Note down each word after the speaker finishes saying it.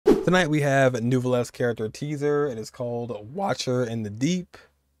Tonight we have Neuvillette's character teaser. It is called Watcher in the Deep.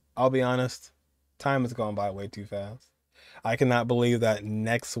 I'll be honest, time has gone by way too fast. I cannot believe that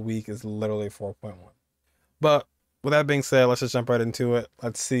next week is literally 4.1. But with that being said, let's just jump right into it.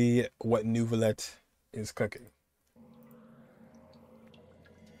 Let's see what Neuvillette is cooking.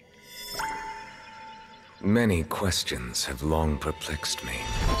 Many questions have long perplexed me.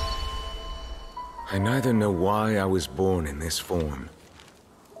 I neither know why I was born in this form,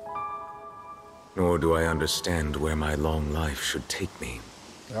 nor do I understand where my long life should take me.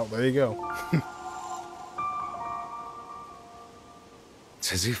 Oh, there you go.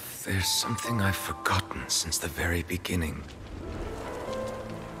 It's as if there's something I've forgotten since the very beginning.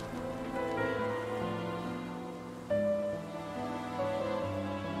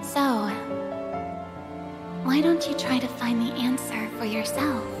 So, why don't you try to find the answer for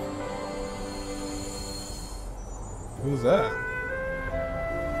yourself? Who's that?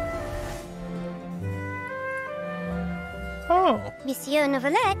 Oh. Monsieur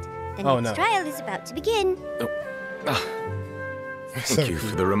Neuvillette, the next trial is about to begin. Thank you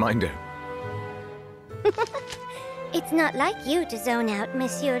for the reminder. It's not like you to zone out,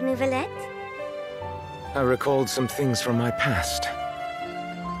 Monsieur Neuvillette. I recalled some things from my past.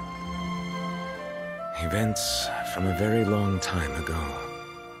 Events from a very long time ago.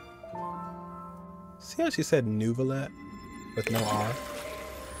 See how she said Neuvillette with no R?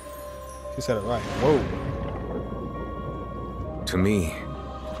 She said it right. Whoa. To me,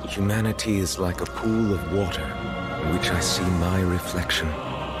 humanity is like a pool of water in which I see my reflection.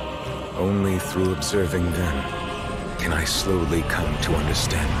 Only through observing them can I slowly come to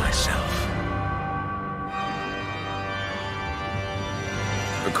understand myself.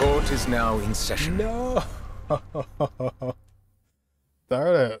 The court is now in session. No.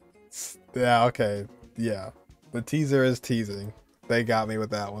 Darn it. Yeah, okay. Yeah. The teaser is teasing. They got me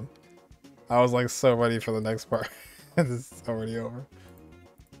with that one. I was like so ready for the next part. This is already over.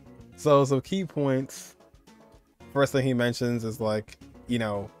 So key points. First thing he mentions is like, you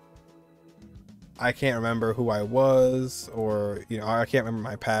know, I can't remember who I was, or, you know, I can't remember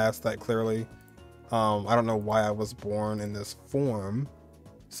my past that clearly. I don't know why I was born in this form.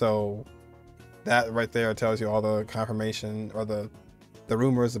 So that right there tells you all the confirmation or the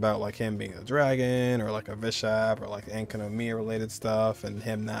rumors about like him being a dragon or like a Bishop or like Ankonomiya related stuff, and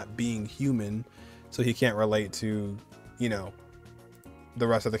him not being human, so he can't relate to, you know, the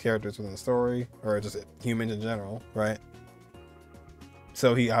rest of the characters within the story, or just humans in general, right?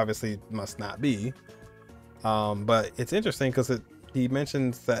 So he obviously must not be. But it's interesting because he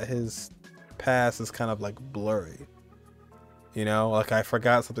mentions that his past is kind of like blurry. You know, like I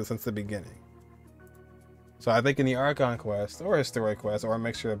forgot something since the beginning. So I think in the Archon quest or a story quest or a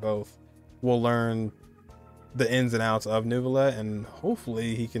mixture of both, we'll learn the ins and outs of Neuvillette, and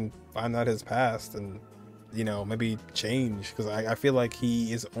hopefully he can find out his past and, you know, maybe change, because I feel like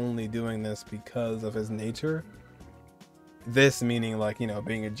he is only doing this because of his nature. This meaning like, you know,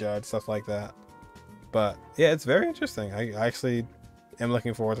 being a judge, stuff like that. But yeah, it's very interesting. I actually am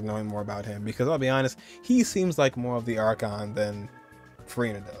looking forward to knowing more about him, because I'll be honest, he seems like more of the Archon than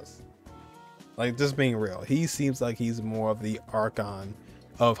Furina does. Like, just being real, he seems like he's more of the Archon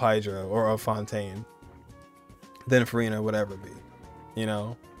of Hydro or of Fontaine than Furina would ever be, you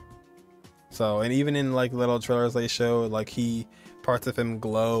know? So, and even in like little trailers they showed, like parts of him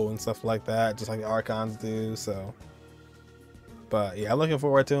glow and stuff like that, just like the Archons do. So, but yeah, I'm looking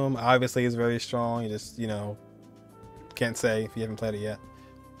forward to him. Obviously he's very strong. You just, you know, can't say if you haven't played it yet,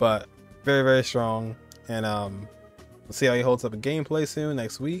 but very, very strong. And we'll see how he holds up in gameplay soon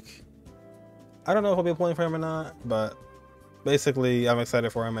next week. I don't know if I'll be playing for him or not, but basically I'm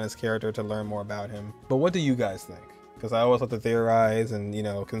excited for him and his character to learn more about him. But what do you guys think? Because I always like to theorize and, you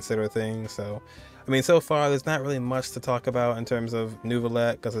know, consider things. So, I mean, so far there's not really much to talk about in terms of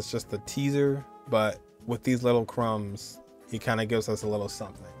Neuvillette, because it's just the teaser. But with these little crumbs, he kind of gives us a little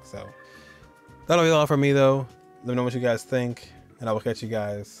something. So that'll be all for me, though. Let me know what you guys think, and I will catch you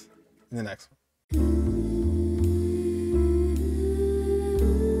guys in the next one.